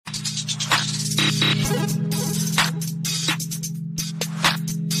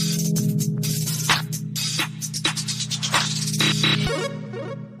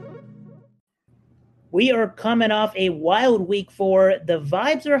We are coming off a wild week 4. The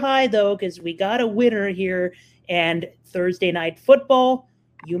vibes are high, though, because we got a winner here. And Thursday night football,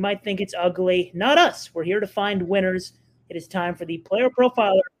 you might think it's ugly. Not us. We're here to find winners. It is time for the Player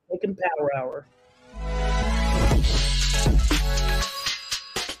Profiler Pick and Power Hour.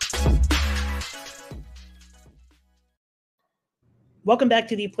 Welcome back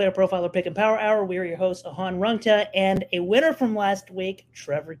to the Player Profiler Pick and Power Hour. We're your hosts, Ahan Rungta, and a winner from last week,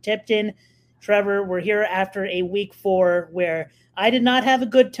 Trevor Tipton. Trevor, we're here after a week 4 where I did not have a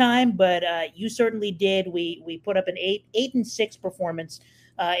good time, but you certainly did. We put up an 8-6 performance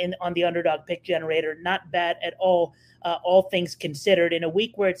on the underdog pick generator. Not bad at all things considered. In a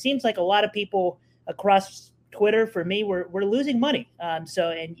week where it seems like a lot of people across Twitter, for me, were losing money.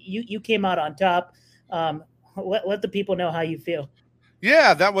 And you came out on top. Let the people know how you feel.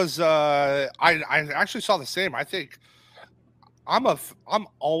 Yeah, that was. I actually saw the same. I think I'm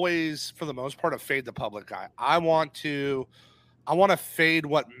always, for the most part, a fade the public guy. I want to fade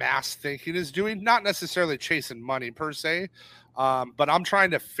what mass thinking is doing, not necessarily chasing money per se, but I'm trying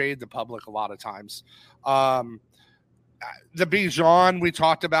to fade the public a lot of times. The Bijan, we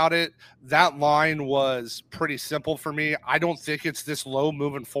talked about it. That line was pretty simple for me. I don't think it's this low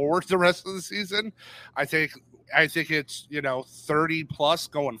moving forward the rest of the season. I think it's 30 plus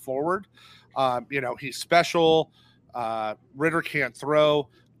going forward. He's special. Ritter can't throw.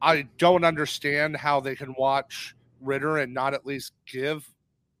 I don't understand how they can watch Ritter and not at least give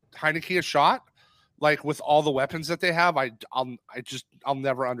Heineke a shot. Like, with all the weapons that they have, I'll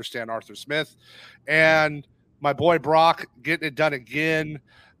never understand Arthur Smith. And my boy Brock getting it done again.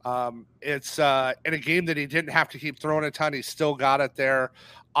 It's in a game that he didn't have to keep throwing a ton. He still got it there.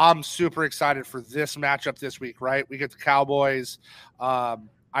 I'm super excited for this matchup this week, right? We get the Cowboys.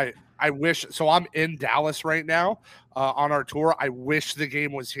 I wish – so I'm in Dallas right now on our tour. I wish the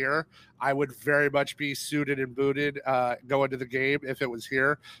game was here. I would very much be suited and booted going to the game if it was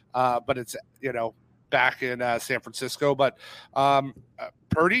here. But it's, back in San Francisco. But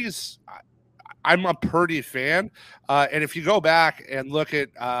Purdy's – I'm a Purdy fan. And if you go back and look at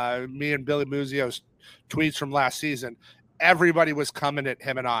me and Billy Muzio's tweets from last season, everybody was coming at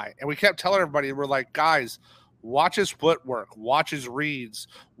him and I. And we kept telling everybody, we're like, guys, watch his footwork, watch his reads,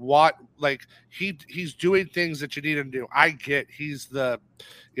 he's doing things that you need him to do. I get he's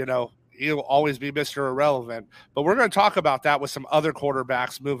he'll always be Mr. Irrelevant. But we're going to talk about that with some other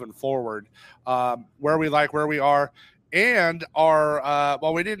quarterbacks moving forward, where we are. And our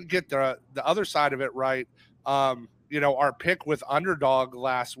we didn't get the other side of it right. Our pick with underdog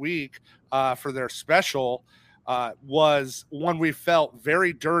last week for their special was one we felt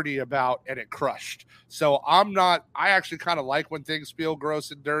very dirty about, and it crushed. So I actually kind of like when things feel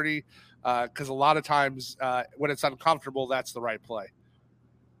gross and dirty, because a lot of times when it's uncomfortable, that's the right play.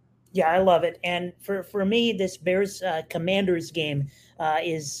 Yeah, I love it. And for me, this Bears Commanders game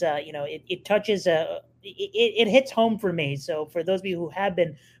is, it touches it hits home for me. So for those of you who have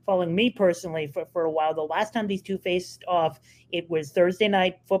been following me personally for a while, the last time these two faced off, it was Thursday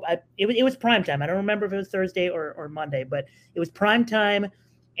night football. It was prime time. I don't remember if it was Thursday or Monday, but it was prime time,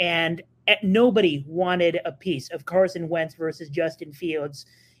 and nobody wanted a piece of Carson Wentz versus Justin Fields.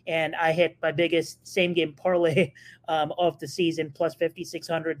 And I hit my biggest same game parlay of the season, plus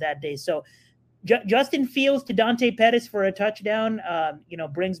 5,600 that day. So Justin Fields to Dante Pettis for a touchdown,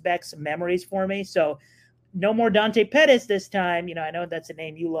 brings back some memories for me. So no more Dante Pettis this time. I know that's a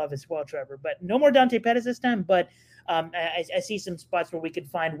name you love as well, Trevor, but no more Dante Pettis this time. But I see some spots where we could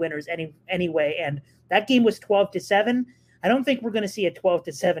find winners anyway. And that game was 12-7. I don't think we're going to see a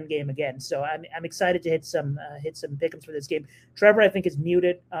 12-7 game again. So I'm excited to hit some pick'ems for this game. Trevor, I think, is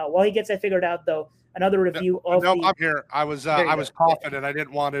muted. While he gets that figured out, though, another review of No, I'm here. I was coughing, and I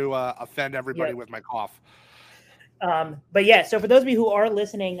didn't want to offend everybody with my cough. But yeah, so for those of you who are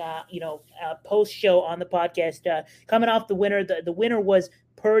listening, post show on the podcast, coming off the winner, the winner was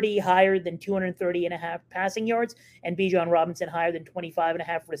Purdy higher than 230.5 passing yards, and Bijan Robinson higher than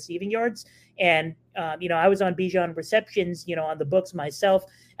 25.5 receiving yards. And I was on Bijan receptions, on the books myself,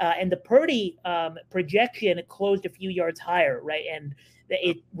 and the Purdy projection closed a few yards higher, right? And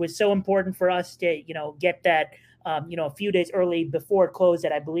it was so important for us to get that. A few days early before it closed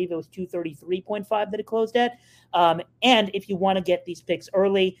at, I believe it was 233.5 that it closed at. And if you want to get these picks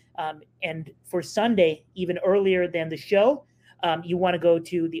early, and for Sunday, even earlier than the show, you want to go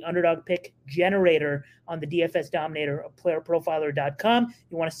to the underdog pick generator on the DFS Dominator of playerprofiler.com.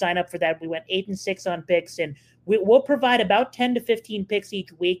 You want to sign up for that. We went 8-6 on picks, and we'll provide about 10 to 15 picks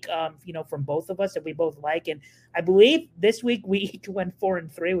each week, from both of us that we both like. And I believe this week we each went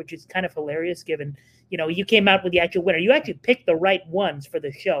 4-3, which is kind of hilarious given, you came out with the actual winner. You actually picked the right ones for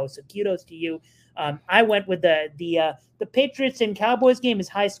the show. So kudos to you I went with the Patriots and Cowboys game is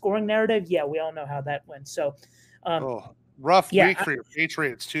high scoring narrative. Yeah, we all know how that went. So, um, Oh, rough yeah, week for your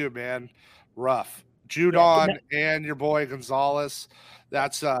Patriots too, man. Rough. yeah. Judon and your boy Gonzalez.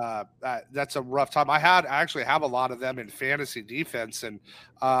 That's a rough time. I actually have a lot of them in fantasy defense, and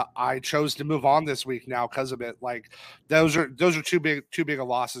I chose to move on this week now because of it. Like those are too big of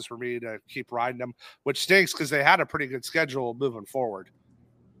losses for me to keep riding them, which stinks because they had a pretty good schedule moving forward.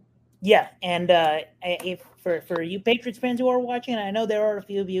 Yeah, and if for you Patriots fans who are watching, I know there are a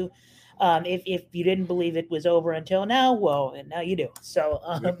few of you. If you didn't believe it was over until now, well, now you do. So,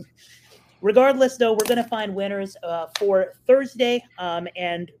 Yep. regardless, though, we're going to find winners for Thursday,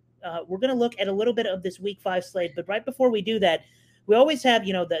 and we're going to look at a little bit of this Week 5 slate. But right before we do that, we always have,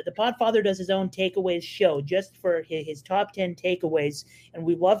 the Podfather does his own takeaways show just for his top 10 takeaways, and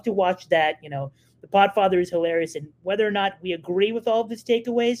we love to watch that. The Podfather is hilarious, and whether or not we agree with all of his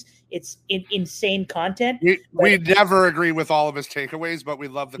takeaways, it's insane content. We never agree with all of his takeaways, but we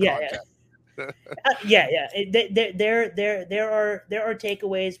love the Yeah, content. yeah. There are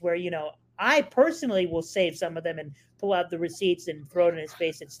takeaways where I personally will save some of them and pull out the receipts and throw it in his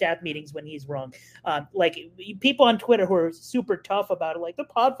face at staff meetings when he's wrong. Like people on Twitter who are super tough about it, like the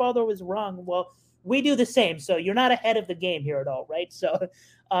Podfather was wrong. Well, we do the same, so you're not ahead of the game here at all, right? So,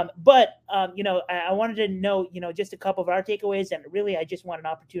 I wanted to know, just a couple of our takeaways, and really, I just want an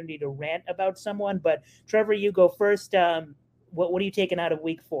opportunity to rant about someone. But Trevor, you go first. What are you taking out of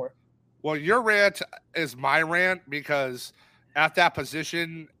Week 4? Well, your rant is my rant because at that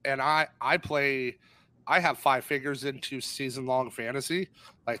position, and I have 5 figures into season long fantasy.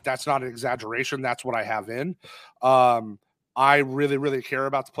 Like that's not an exaggeration. That's what I have in. Um, I really, really care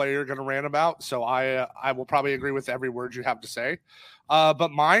about the player you're going to rant about. So I will probably agree with every word you have to say.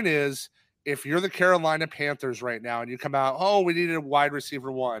 But mine is if you're the Carolina Panthers right now and you come out, oh, we needed a wide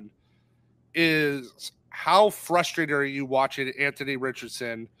receiver one, is how frustrated are you watching Anthony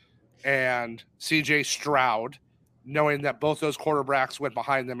Richardson and CJ Stroud, knowing that both those quarterbacks went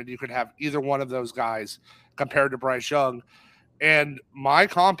behind them and you could have either one of those guys compared to Bryce Young. And my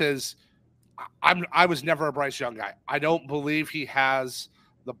comp is I was never a Bryce Young guy. I don't believe he has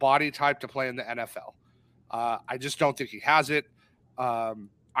the body type to play in the NFL. I just don't think he has it.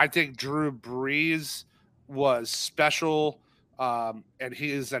 I think Drew Brees was special, and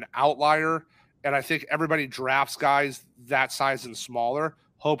he is an outlier. And I think everybody drafts guys that size and smaller,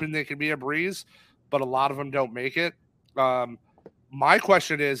 hoping they can be a Brees, but a lot of them don't make it. My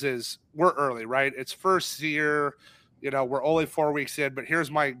question is we're early, right? It's first year. We're only 4 weeks in, but here's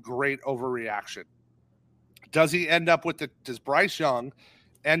my great overreaction. Does Bryce Young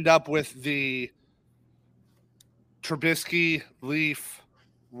end up with the Trubisky, Leaf,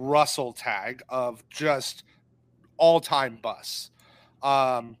 Russell tag of just all-time busts?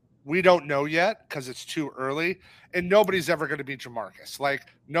 We don't know yet because it's too early, and nobody's ever going to be Jamarcus. Like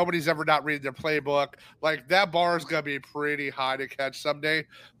nobody's ever not reading their playbook. Like that bar is going to be pretty high to catch someday.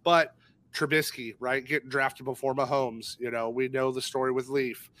 But Trubisky, right, getting drafted before Mahomes. We know the story with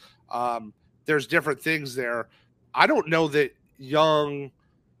Leaf. There's different things there. I don't know that Young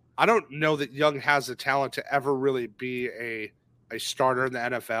has the talent to ever really be a starter in the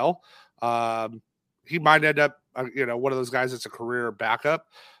NFL. He might end up, one of those guys that's a career backup.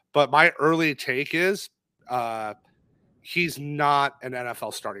 But my early take is he's not an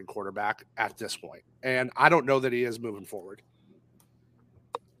NFL starting quarterback at this point, and I don't know that he is moving forward.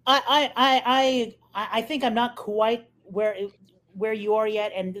 I think I'm not quite where you are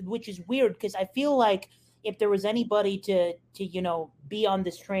yet, and which is weird because I feel like if there was anybody to be on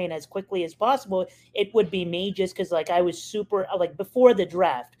this train as quickly as possible, it would be me. Just because like I was super like before the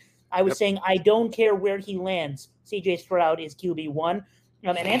draft, I was saying I don't care where he lands. CJ Stroud is QB1.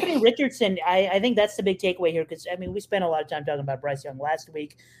 And Anthony Richardson, I think that's the big takeaway here because I mean we spent a lot of time talking about Bryce Young last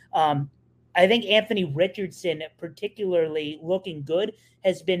week. I think Anthony Richardson, particularly looking good,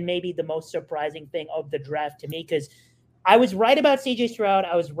 has been maybe the most surprising thing of the draft to me because I was right about CJ Stroud.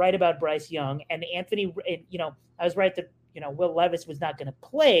 I was right about Bryce Young. And Anthony, I was right that, Will Levis was not going to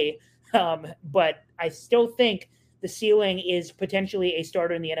play. But I still think the ceiling is potentially a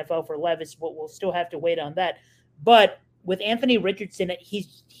starter in the NFL for Levis. We'll still have to wait on that. But with Anthony Richardson,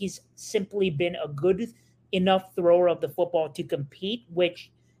 he's simply been a good enough thrower of the football to compete,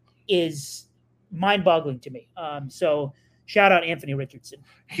 which is mind-boggling to me. So shout out Anthony Richardson.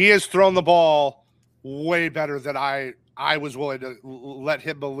 He has thrown the ball way better than I was willing to let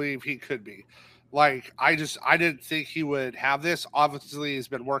him believe he could be. Like I didn't think he would have this. Obviously, he's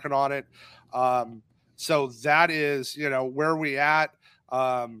been working on it. So that is where we at.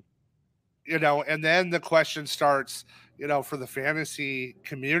 And then the question starts. For the fantasy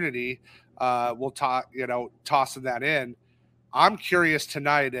community, we'll tossing that in. I'm curious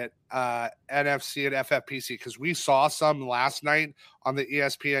tonight at NFC and FFPC because we saw some last night on the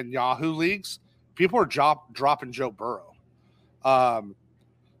ESPN Yahoo leagues. People are dropping Joe Burrow,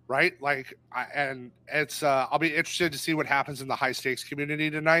 right? And it's I'll be interested to see what happens in the high stakes community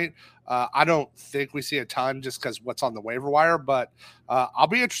tonight. I don't think we see a ton just because what's on the waiver wire, but I'll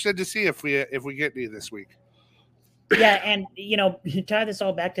be interested to see if we get any this week. Yeah, and tie this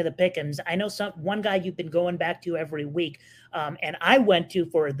all back to the pick'ems. I know one guy you've been going back to every week, and I went to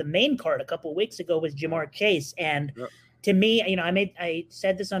for the main card a couple of weeks ago was Jamar Chase, and to me, I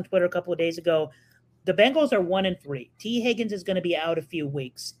said this on Twitter a couple of days ago. The Bengals are 1-3. T. Higgins is going to be out a few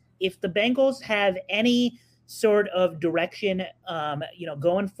weeks. If the Bengals have any sort of direction,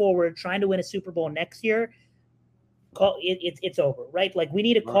 going forward, trying to win a Super Bowl next year, it's over, right? Like we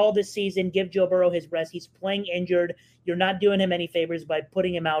need to call this season, give Joe Burrow his rest. He's playing injured. You're not doing him any favors by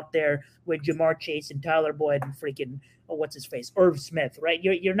putting him out there with Jamar Chase and Tyler Boyd and freaking what's his face, Irv Smith, right?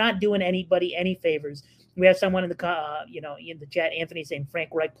 You're not doing anybody any favors. We have someone in the in the chat, Anthony, saying Frank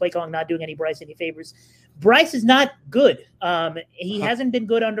Reich play calling not doing any Bryce any favors. Bryce is not good. He hasn't been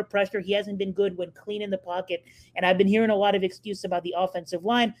good under pressure. He hasn't been good when clean in the pocket. And I've been hearing a lot of excuse about the offensive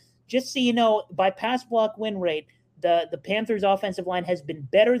line. Just so you know, by pass block win rate, the Panthers offensive line has been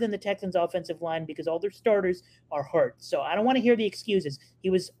better than the Texans offensive line because all their starters are hurt. So I don't want to hear the excuses. He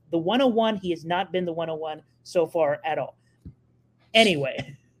was the 101. He has not been the 101 so far at all.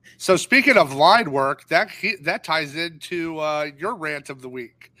 Anyway. So speaking of line work, that ties into your rant of the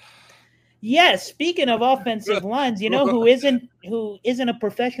week. Yes, speaking of offensive lines, who isn't a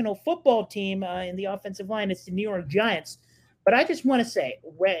professional football team in the offensive line? It's the New York Giants. But I just want to say,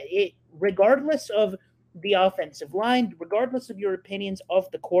 regardless of the offensive line, regardless of your opinions of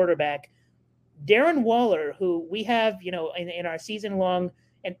the quarterback, Darren Waller, who we have, in our season long,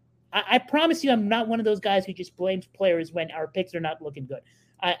 and I promise you, I'm not one of those guys who just blames players when our picks are not looking good.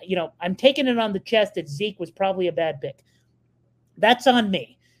 I'm taking it on the chest that Zeke was probably a bad pick. That's on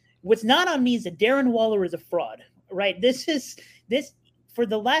me. What's not on me is that Darren Waller is a fraud, right? This for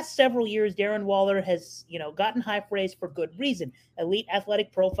the last several years, Darren Waller has, gotten high praise for good reason. Elite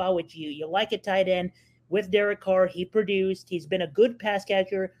athletic profile, which you like at tight end. With Derek Carr, he produced. He's been a good pass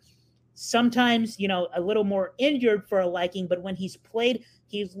catcher. Sometimes, a little more injured for a liking, but when he's played,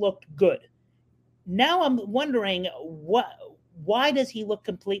 he's looked good. Now I'm wondering why does he look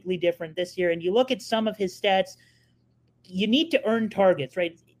completely different this year? And you look at some of his stats, you need to earn targets,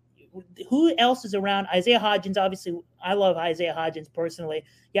 right? Who else is around? Isaiah Hodgins, obviously, I love Isaiah Hodgins personally.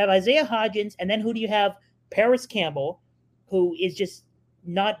 You have Isaiah Hodgins, and then who do you have? Paris Campbell, who is just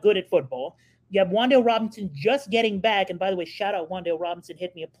not good at football. You have Wan'Dale Robinson just getting back. And by the way, shout out Wan'Dale Robinson,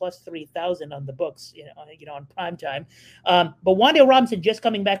 hit me a plus 3,000 on the books, on prime time. But Wan'Dale Robinson just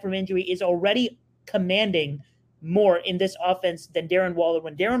coming back from injury is already commanding more in this offense than Darren Waller,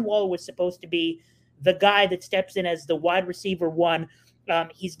 when Darren Waller was supposed to be the guy that steps in as the wide receiver one.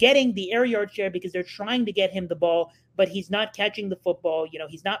 He's getting the air yard share because they're trying to get him the ball, but he's not catching the football.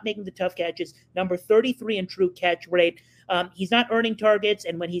 He's not making the tough catches. Number 33 in true catch rate. He's not earning targets,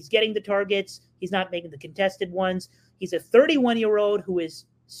 and when he's getting the targets, he's not making the contested ones. He's a 31-year-old who is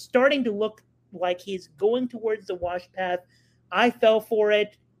starting to look like he's going towards the wash path. I fell for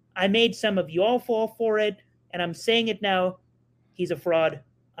it. I made some of you all fall for it, and I'm saying it now. He's a fraud.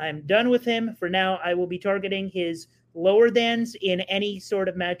 I'm done with him. For now, I will be targeting his lower thans in any sort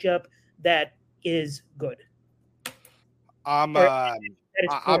of matchup that is good. I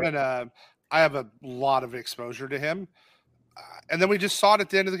have a lot of exposure to him. And then we just saw it at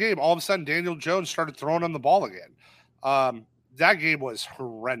the end of the game. All of a sudden, Daniel Jones started throwing him the ball again. That game was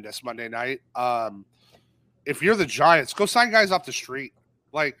horrendous Monday night. If you're the Giants, go sign guys off the street.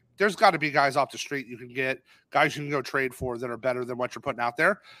 Like, there's got to be guys off the street you can get, guys you can go trade for that are better than what you're putting out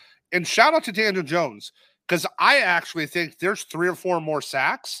there. And shout out to Daniel Jones, because I actually think there's 3 or 4 more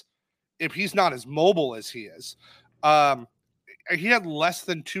sacks if he's not as mobile as he is. He had less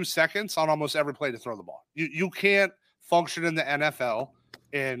than 2 seconds on almost every play to throw the ball. You can't function in the NFL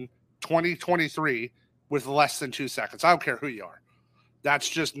in 2023 with less than 2 seconds. I don't care who you are. That's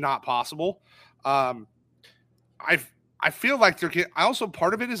just not possible. I feel like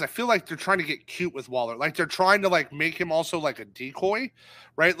part of it is I feel like they're trying to get cute with Waller. Like they're trying to like make him also like a decoy,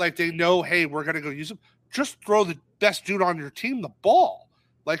 right? Like they know, hey, we're going to go use him. Just throw the best dude on your team the ball.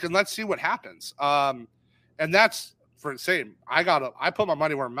 Like, and let's see what happens. And that's for the same. I put my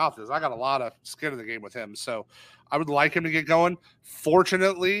money where my mouth is. I got a lot of skin in the game with him. So I would like him to get going.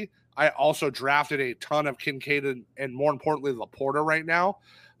 Fortunately, I also drafted a ton of Kincaid and more importantly, Laporta right now.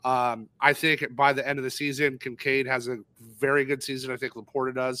 I think by the end of the season, Kincaid has a very good season. I think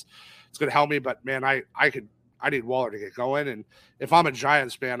Laporta does. it's going to help me. But man, I need Waller to get going. And if I'm a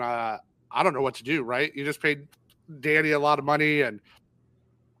Giants fan, I don't know what to do. Right? You just paid Danny a lot of money, and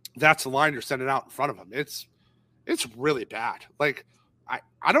that's the line you're sending out in front of him. It's really bad. Like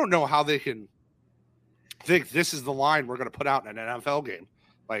I don't know how they can think this is the line we're going to put out in an NFL game.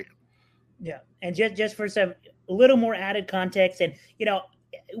 Like, yeah, and just for some a little more added context, and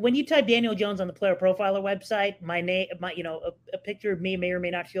when you type Daniel Jones on the Player Profiler website, my name, a picture of me may or may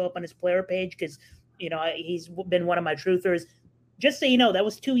not show up on his player page because he's been one of my truthers. Just so you know, that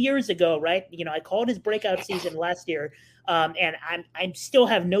was 2 years ago, right? I called his breakout season last year, and I still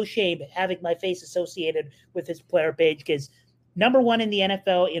have no shame having my face associated with his player page because number one in the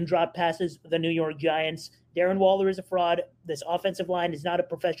NFL in drop passes, the New York Giants. Darren Waller is a fraud. This offensive line is not a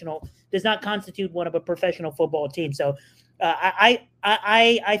professional, does not constitute one of a professional football team. So I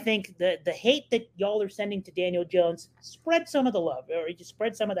think the hate that y'all are sending to Daniel Jones, spread some of the love, or just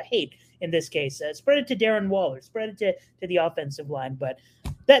spread some of the hate in this case. Spread it to Darren Waller, spread it to the offensive line. But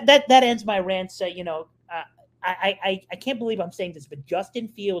that ends my rant. So, I can't believe I'm saying this, but Justin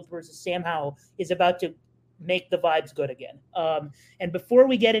Fields versus Sam Howell is about to make the vibes good again. And before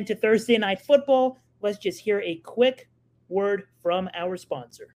we get into Thursday Night Football, let's just hear a quick word from our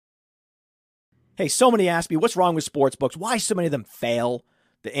sponsor. Hey, so many ask me, what's wrong with sportsbooks? Why so many of them fail?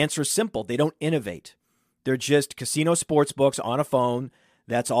 The answer is simple. They don't innovate. They're just casino sportsbooks on a phone.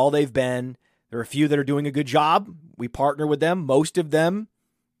 That's all they've been. There are a few that are doing a good job. We partner with them. Most of them,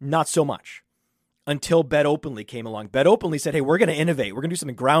 not so much. Until Bet Openly came along. Bet Openly said, hey, we're going to innovate. We're going to do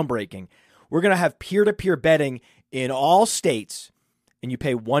something groundbreaking. We're going to have peer-to-peer betting in all states, and you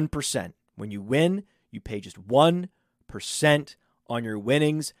pay 1%. When you win, you pay just 1% on your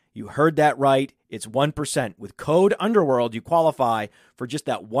winnings. You heard that right. It's 1%. With code Underworld, you qualify for just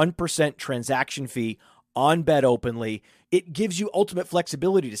that 1% transaction fee on Bet Openly. It gives you ultimate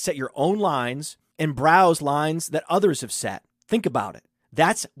flexibility to set your own lines and browse lines that others have set. Think about it.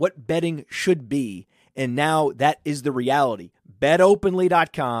 That's what betting should be. And now that is the reality.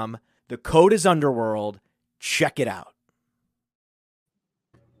 BetOpenly.com. The code is Underworld. Check it out.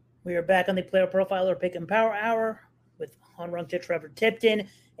 We are back on the Player Profiler Pick and Power Hour with Honrung Trevor Tipton,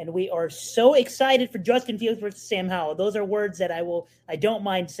 and we are so excited for Justin Fields versus Sam Howell. Those are words that I don't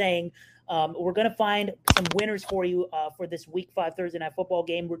mind saying. We're going to find some winners for you for this Week 5 Thursday Night Football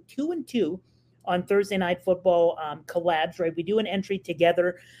game. We're 2-2 on Thursday Night Football collabs, right? We do an entry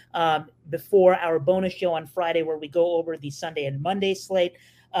together before our bonus show on Friday where we go over the Sunday and Monday slate.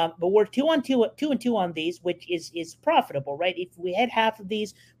 But we're 2-2 on these, which is profitable, right? If we had half of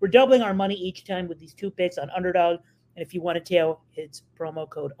these, we're doubling our money each time with these 2 picks on Underdog. And if you want to tail, it's promo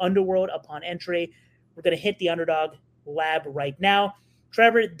code Underworld upon entry. We're going to hit the Underdog lab right now.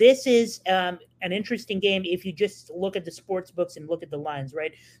 Trevor, this is an interesting game if you just look at the sports books and look at the lines,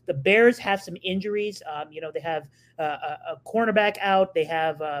 right? The Bears have some injuries. They have a cornerback out. They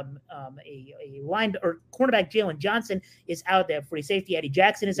have a line or cornerback Jalen Johnson is out. They have free safety Eddie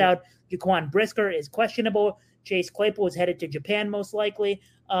Jackson is out. Jaquan Brisker is questionable. Chase Claypool is headed to Japan most likely.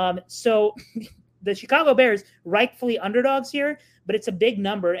 So the Chicago Bears rightfully underdogs here, but it's a big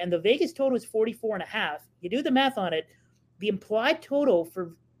number, and the Vegas total is 44.5. You do the math on it. The implied total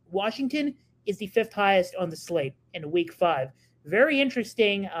for Washington is the 5th highest on the slate in Week 5. Very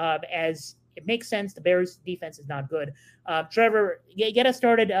interesting, as it makes sense. The Bears' defense is not good. Trevor, get us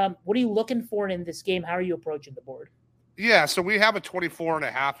started. What are you looking for in this game? How are you approaching the board? Yeah, so we have a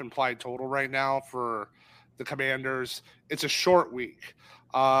 24.5 implied total right now for the Commanders. It's a short week.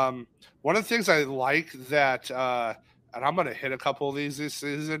 One of the things I like that, and I'm going to hit a couple of these this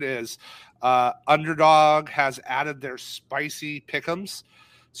season, is Underdog has added their spicy pick'ems.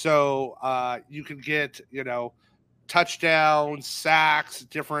 So you can get, touchdowns, sacks,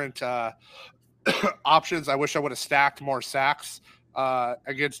 different options. I wish I would have stacked more sacks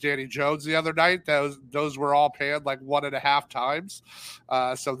against Danny Jones the other night. Those were all panned like 1.5 times.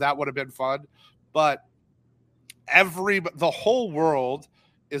 So that would have been fun. But the whole world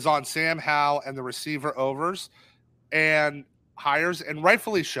is on Sam Howell and the receiver overs and hires, and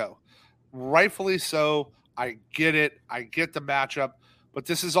rightfully so. Rightfully so. I get it. I get the matchup, but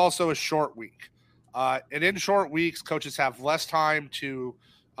this is also a short week. And in short weeks, coaches have less time to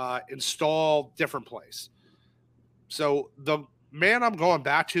install different plays. So the man I'm going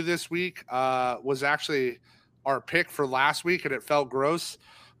back to this week was actually our pick for last week, and it felt gross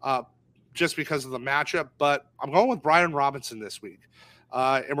just because of the matchup. But I'm going with Brian Robinson this week,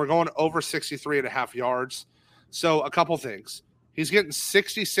 and we're going over 63.5 yards. So a couple things. He's getting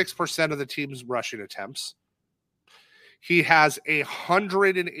 66% of the team's rushing attempts. He has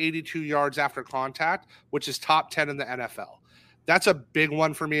 182 yards after contact, which is top 10 in the NFL. That's a big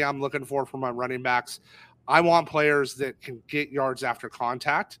one for me. I'm looking for my running backs. I want players that can get yards after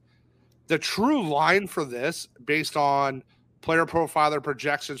contact. The true line for this, based on player profiler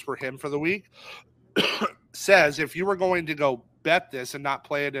projections for him for the week, says if you were going to go bet this and not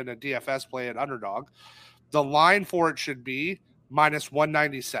play it in a DFS play at underdog, the line for it should be minus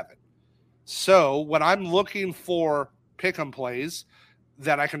 197. So when I'm looking for pick 'em plays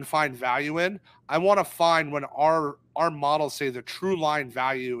that I can find value in, I want to find when our models say the true line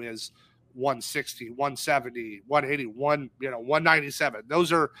value is 160, 170, 180, 197.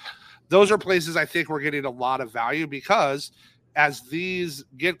 Those are places I think we're getting a lot of value, because as these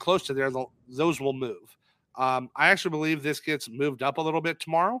get close to there, those will move. I actually believe this gets moved up a little bit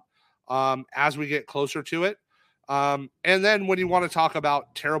tomorrow as we get closer to it. And then when you want to talk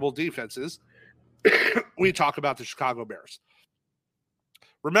about terrible defenses, we talk about the Chicago Bears.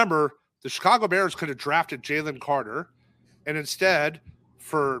 Remember, the Chicago Bears could have drafted Jalen Carter, and instead,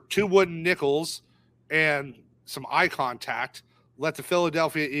 for 2 wooden nickels and some eye contact, let the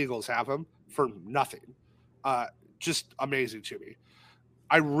Philadelphia Eagles have him for nothing. Just amazing to me.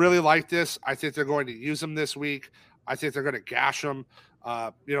 I really like this. I think they're going to use him this week. I think they're going to gash him.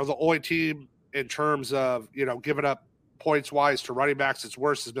 The only team in terms of, giving up points-wise to running backs it's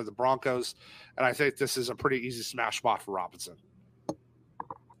worse has been the Broncos, and I think this is a pretty easy smash spot for Robinson.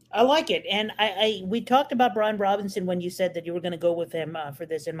 I like it, and we talked about Brian Robinson when you said that you were going to go with him for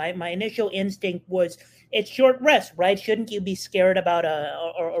this, and my initial instinct was it's short rest, right? Shouldn't you be scared about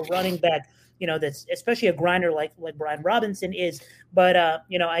a running back, that's especially a grinder like Brian Robinson is? But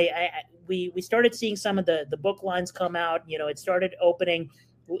we started seeing some of the book lines come out. It started opening,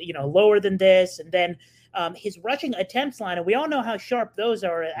 lower than this, and then his rushing attempts line, and we all know how sharp those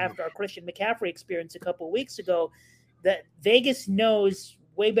are after our Christian McCaffrey experience a couple of weeks ago. That Vegas knows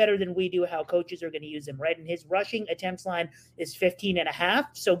way better than we do how coaches are going to use him, right? And his rushing attempts line is 15.5.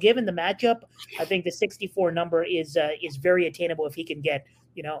 So given the matchup, I think the 64 number is very attainable if he can get,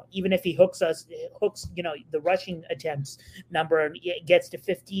 even if he hooks, the rushing attempts number and gets to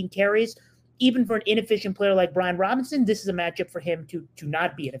 15 carries. Even for an inefficient player like Brian Robinson, this is a matchup for him to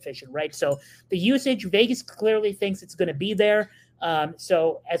not be inefficient, right? So the usage, Vegas clearly thinks it's going to be there.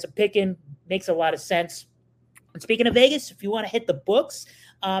 So as a pick-in, makes a lot of sense. And speaking of Vegas, if you want to hit the books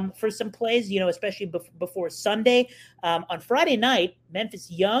for some plays, especially before Sunday, on Friday night,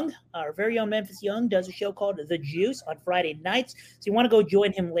 Memphis Young, our very own Memphis Young, does a show called The Juice on Friday nights. So you want to go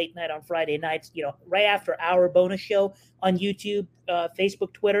join him late night on Friday nights, right after our bonus show on YouTube,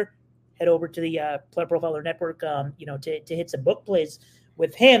 Facebook, Twitter. Head over to the Player Profiler Network, to hit some book plays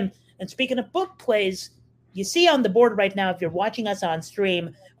with him. And speaking of book plays, you see on the board right now, if you're watching us on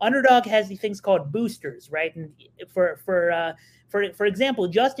stream, Underdog has these things called boosters, right? And for example,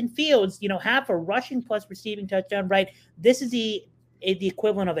 Justin Fields, half a rushing plus receiving touchdown, right? This is the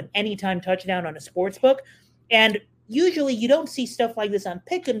equivalent of an anytime touchdown on a sports book. And usually you don't see stuff like this on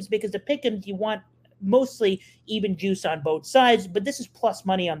pick'ems, because the pick'ems you want mostly even juice on both sides, but this is plus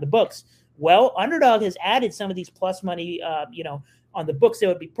money on the books. Well, Underdog has added some of these plus money, on the books. There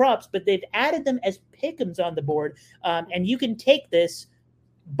would be props, but they've added them as pick'ems on the board. And you can take this,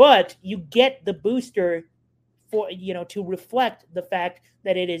 but you get the booster for, to reflect the fact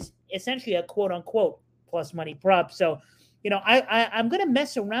that it is essentially a quote unquote plus money prop. So, I'm going to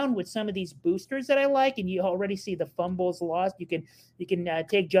mess around with some of these boosters that I like, and you already see the fumbles lost. You can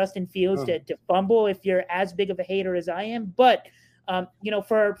take Justin Fields to fumble if you're as big of a hater as I am. But,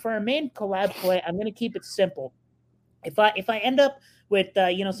 for our main collab play, I'm going to keep it simple. If I end up with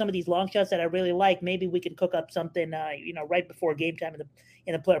some of these long shots that I really like, maybe we can cook up something right before game time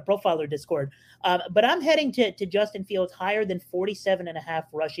in the Player Profiler Discord. But I'm heading to Justin Fields higher than 47.5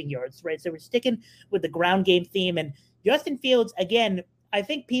 rushing yards, right? So we're sticking with the ground game theme, and Justin Fields, again, I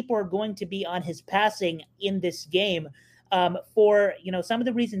think people are going to be on his passing in this game for some of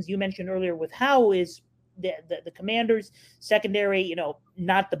the reasons you mentioned earlier with how is the Commanders secondary,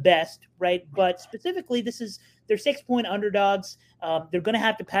 not the best, right? But specifically, they're 6-point underdogs. They're going to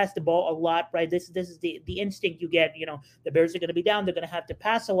have to pass the ball a lot, right? This is the instinct you get. The Bears are going to be down. They're going to have to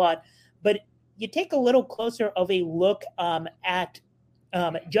pass a lot. But you take a little closer of a look at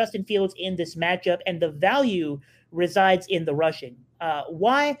Justin Fields in this matchup, and the value resides in the rushing.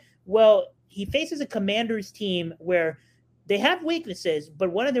 Why? Well, he faces a Commanders team where they have weaknesses,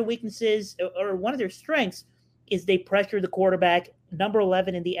 but one of their weaknesses or one of their strengths is they pressure the quarterback, number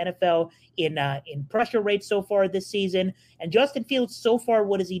 11 in the NFL in pressure rates so far this season. And Justin Fields, so far,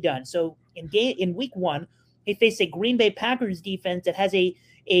 what has he done? So in week 1, he faced a Green Bay Packers defense that has a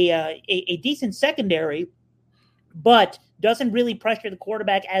decent secondary, but doesn't really pressure the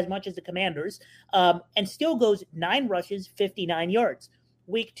quarterback as much as the Commanders, and still goes 9 rushes, 59 yards.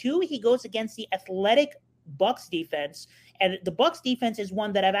 Week 2, he goes against the athletic Bucks defense, and the Bucks defense is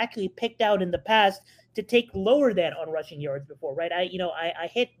one that I've actually picked out in the past to take lower than on rushing yards before, right? I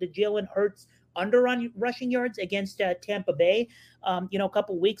hit the Jalen Hurts under on rushing yards against Tampa Bay, a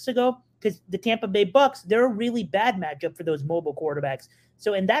couple weeks ago, because the Tampa Bay Bucks, they're a really bad matchup for those mobile quarterbacks.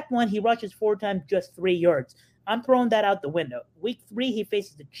 So in that one, he rushes 4 times, just 3 yards. I'm throwing that out the window. Week 3, he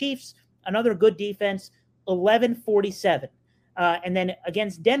faces the Chiefs, another good defense, 11-47. And then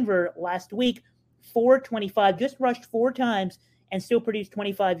against Denver last week, 425, just rushed 4 times and still produced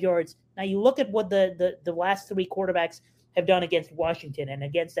 25 yards. Now you look at what the last 3 quarterbacks have done against Washington and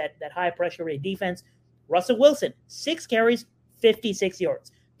against that high pressure rate defense. Russell Wilson, 6 carries, 56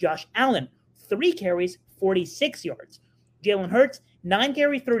 yards. Josh Allen, 3 carries, 46 yards. Jalen Hurts, 9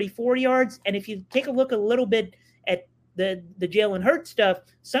 carries, 34 yards. And if you take a look a little bit at the Jalen Hurts stuff,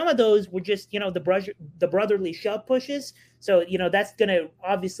 some of those were just, the brotherly shove pushes. So, that's going to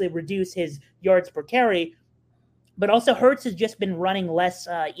obviously reduce his yards per carry. But also Hurts has just been running less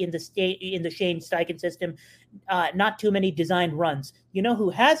in the Shane Steichen system. Not too many designed runs. You know who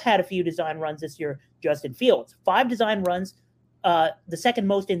has had a few design runs this year? Justin Fields. 5 design runs, the second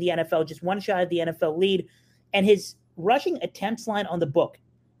most in the NFL, just one shy of the NFL lead. And his rushing attempts line on the book,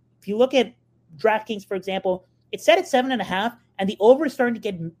 if you look at DraftKings, for example, it's set at 7.5, and the over is starting to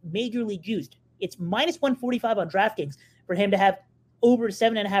get majorly juiced. It's minus 145 on DraftKings for him to have over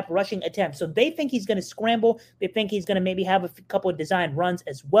 7.5 rushing attempts. So they think he's going to scramble. They think he's going to maybe have a couple of design runs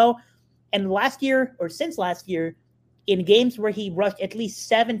as well. And since last year, in games where he rushed at least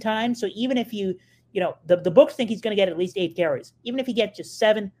 7 times, so even if the books think he's going to get at least 8 carries, even if he gets just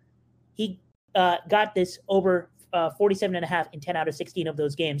 7, he got this over 47.5 in 10 out of 16 of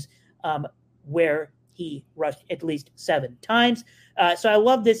those games where he rushed at least 7 times. So I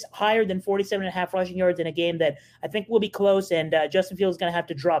love this higher than 47.5 rushing yards in a game that I think will be close, and Justin Fields is going to have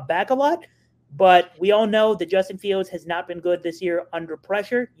to drop back a lot. But we all know that Justin Fields has not been good this year under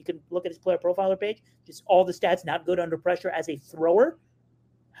pressure. You can look at his player profiler page, just all the stats, not good under pressure as a thrower.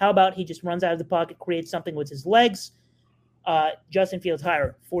 How about he just runs out of the pocket, creates something with his legs? Justin Fields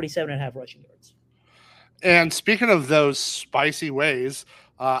higher, 47.5 rushing yards. And speaking of those spicy ways,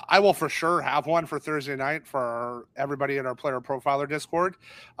 I will for sure have one for Thursday night for everybody in our player profiler Discord.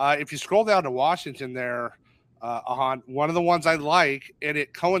 If you scroll down to Washington there, Ahan, one of the ones I like, and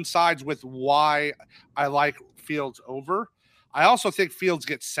it coincides with why I like Fields over. I also think Fields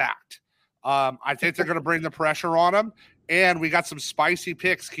gets sacked. I think they're going to bring the pressure on him, and we got some spicy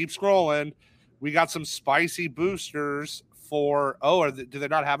picks. Keep scrolling. We got some spicy boosters for. Do they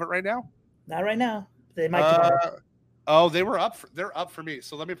not have it right now? Not right now. They might. They were up. They're up for me.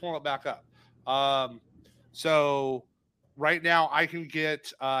 So let me pull it back up. So right now I can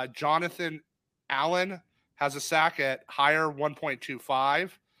get Jonathan Allen has a sack at higher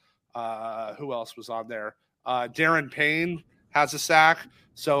 1.25. Who else was on there? Darren Payne has a sack.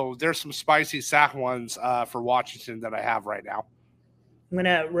 So there's some spicy sack ones for Washington that I have right now. I'm going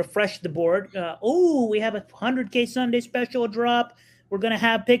to refresh the board. We have a 100K Sunday special drop. We're going to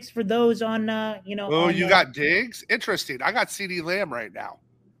have picks for those on, you got Diggs? Interesting. I got CD Lamb right now.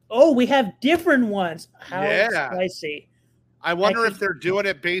 Oh, we have different ones. How spicy. I wonder if they're doing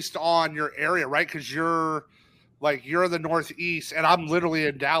it based on your area, right? Because you're in the Northeast, and I'm literally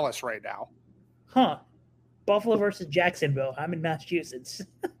in Dallas right now. Huh. Buffalo versus Jacksonville. I'm in Massachusetts.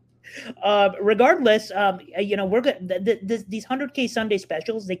 Regardless, we're good. These 100K Sunday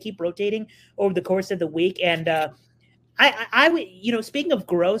specials, they keep rotating over the course of the week. And speaking of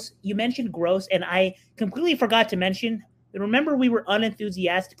gross, you mentioned gross, and I completely forgot to mention. Remember, we were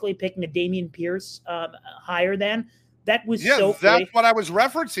unenthusiastically picking a Dameon Pierce higher than. That was so that's what I was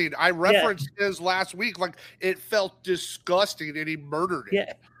referencing. I referenced his last week. Like, it felt disgusting, and he murdered it.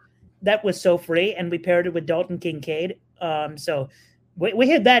 Yeah, that was so free, and we paired it with Dalton Kincaid. So we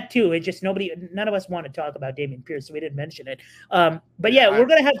hit that too. It just none of us want to talk about Dameon Pierce, so we didn't mention it. But we're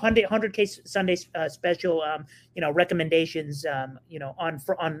going to have 100K Sunday special, recommendations, on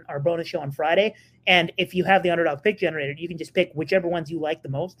our bonus show on Friday. And if you have the underdog pick generator, you can just pick whichever ones you like the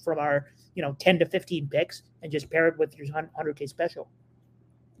most from our, 10 to 15 picks and just pair it with your 100K special.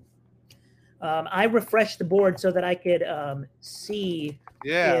 I refreshed the board so that I could see.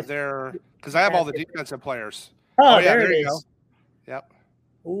 Yeah, because I have all the defensive players. Oh, yeah, there it is. Go. Yep.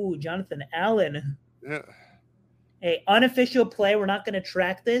 Ooh, Jonathan Allen. Yeah. Hey, unofficial play. We're not going to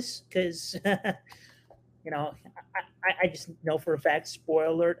track this because, I just know for a fact, spoiler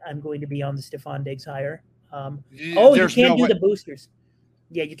alert, I'm going to be on the Stephon Diggs hire. You can't do the boosters.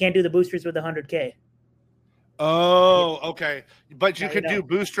 Yeah, you can't do the boosters with 100K. Oh, okay. But you Now could do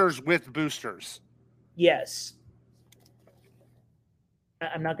boosters with boosters. Yes.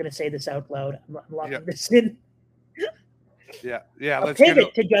 I'm not going to say this out loud. I'm locking Yeah. this in. Yeah. A Let's get pivot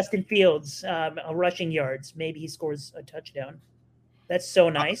it. to Justin Fields, rushing yards. Maybe he scores a touchdown. That's so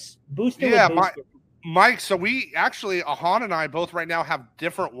nice. Booster with Yeah, booster. Mike. So we actually, Ahan and I both right now have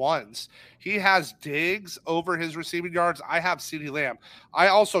different ones. He has Diggs over his receiving yards. I have CeeDee Lamb. I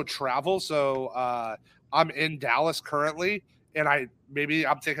also travel, so I'm in Dallas currently, and I'm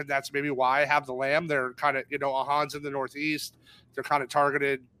thinking that's maybe why I have the Lamb. They're kind of, Ahan's in the Northeast. They're kind of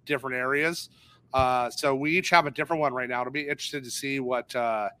targeted different areas. So we each have a different one right now. It'll be interesting to see what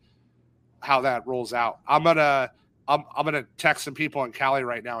how that rolls out. I'm gonna text some people in Cali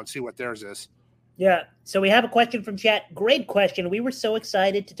right now and see what theirs is. Yeah. So we have a question from chat. Great question. We were so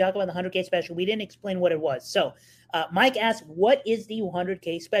excited to talk about the 100K special. We didn't explain what it was. So Mike asked, what is the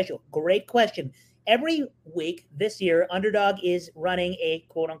 100K special? Great question. Every week this year, Underdog is running a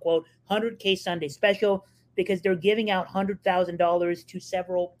quote unquote 100K Sunday special because they're giving out $100,000 to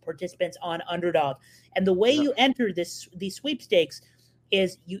several participants on Underdog. And the way you enter these sweepstakes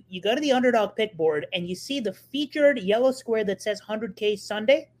is you go to the Underdog pick board and you see the featured yellow square that says 100K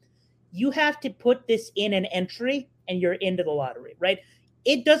Sunday. You have to put this in an entry and you're into the lottery, right?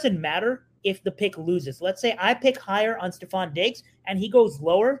 It doesn't matter if the pick loses. Let's say I pick higher on Stephon Diggs and he goes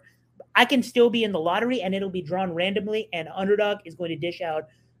lower. I can still be in the lottery and it'll be drawn randomly, and Underdog is going to dish out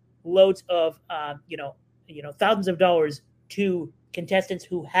loads of, thousands of dollars to contestants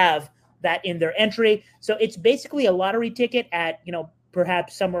who have that in their entry. So it's basically a lottery ticket at,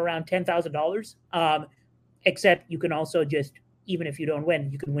 perhaps somewhere around $10,000. Except you can also just, even if you don't win,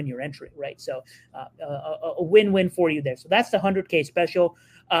 you can win your entry, right? So a win-win for you there. So that's the 100K special.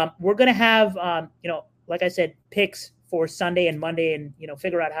 We're going to have, like I said, picks for Sunday and Monday, and,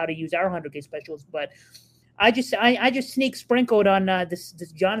 figure out how to use our 100K specials. But I just sneak sprinkled on this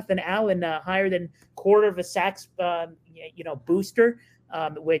Jonathan Allen higher than quarter of a sacks, booster,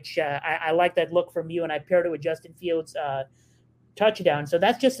 which I like that look from you, and I paired it with Justin Fields touchdown. So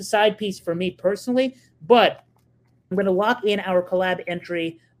that's just a side piece for me personally, but I'm going to lock in our collab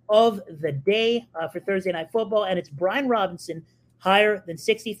entry of the day for Thursday Night Football, and it's Brian Robinson higher than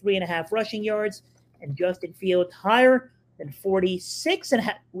 63.5 rushing yards, and Justin Fields higher than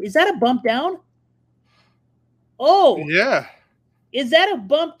 46.5. Is that a bump down? Oh, yeah. Is that a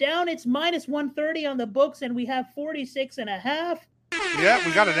bump down? It's minus 130 on the books, and we have 46.5. Yeah,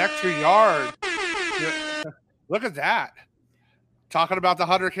 we got an extra yard. Yeah. Look at that. Talking about the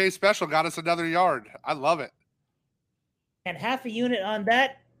 100K special got us another yard. I love it. And half a unit on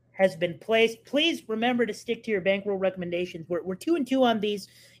that has been placed. Please remember to stick to your bankroll recommendations. We're 2-2 on these.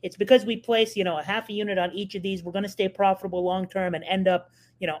 It's because we place, a half a unit on each of these. We're going to stay profitable long term and end up,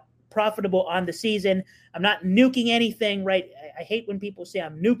 profitable on the season. I'm not nuking anything, right? I hate when people say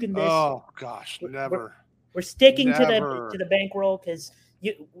I'm nuking this. Oh gosh, never. We're sticking to the bankroll because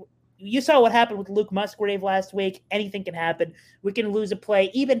you saw what happened with Luke Musgrave last week. Anything can happen. We can lose a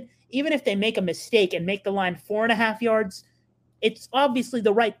play, even if they make a mistake and make the line 4.5 yards. It's obviously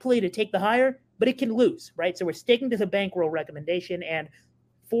the right play to take the higher, but it can lose, right? So we're sticking to the bankroll recommendation, and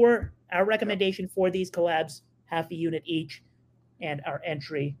for our recommendation for these collabs, half a unit each, and our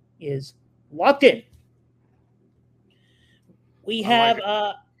entry is locked in. We have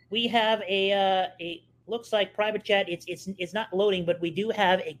a looks like private chat. It's not loading, but we do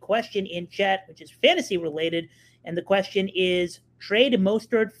have a question in chat which is fantasy related, and the question is trade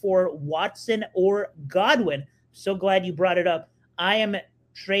Mostert for Watson or Godwin. So glad you brought it up. I am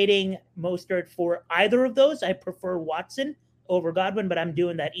trading Mostert for either of those. I prefer Watson over Godwin, but I'm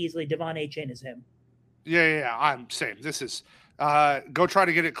doing that easily. Devon A-Chain is him. Yeah. I'm same. This is go try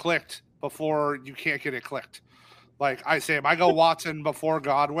to get it clicked before you can't get it clicked. Like I say, I go Watson before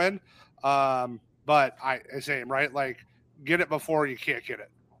Godwin, but I say right. Like get it before you can't get it.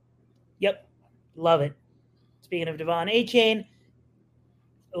 Yep, love it. Speaking of Devon A-Chain,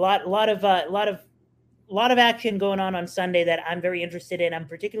 a lot of action going on Sunday that I'm very interested in. I'm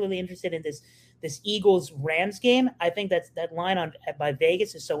particularly interested in this Eagles-Rams game. I think that line by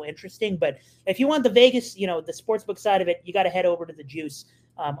Vegas is so interesting. But if you want the Vegas, the sportsbook side of it, you got to head over to the Juice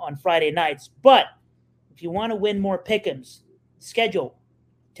on Friday nights. But if you want to win more pick'ems, schedule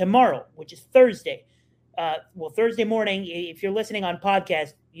tomorrow, which is Thursday. Thursday morning. If you're listening on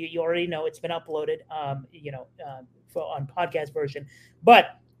podcast, you already know it's been uploaded. On podcast version,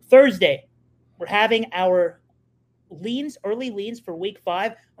 but Thursday. We're having our early leans for week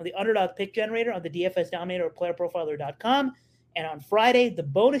 5 on the Underdog Pick Generator on the DFS Dominator or PlayerProfiler.com. And on Friday, the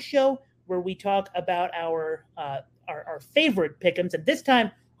bonus show where we talk about our favorite pick'ems. And this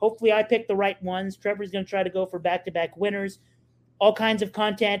time, Hopefully I picked the right ones. Trevor's going to try to go for back-to-back winners. All kinds of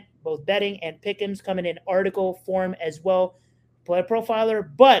content, both betting and pick'ems, coming in article form as well. Player profiler,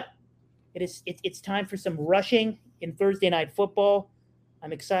 but it's time for some rushing in Thursday Night Football.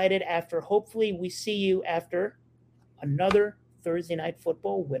 I'm excited after hopefully we see you after another Thursday Night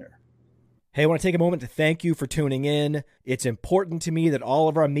Football winner. Hey, I want to take a moment to thank you for tuning in. It's important to me that all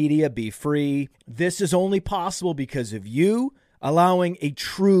of our media be free. This is only possible because of you allowing a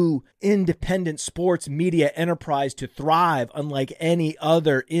true independent sports media enterprise to thrive unlike any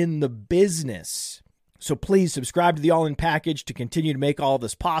other in the business. So please subscribe to the All In Package to continue to make all of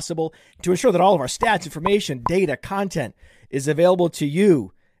this possible, to ensure that all of our stats, information, data, content is available to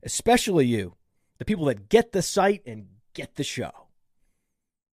you, especially you, the people that get the site and get the show.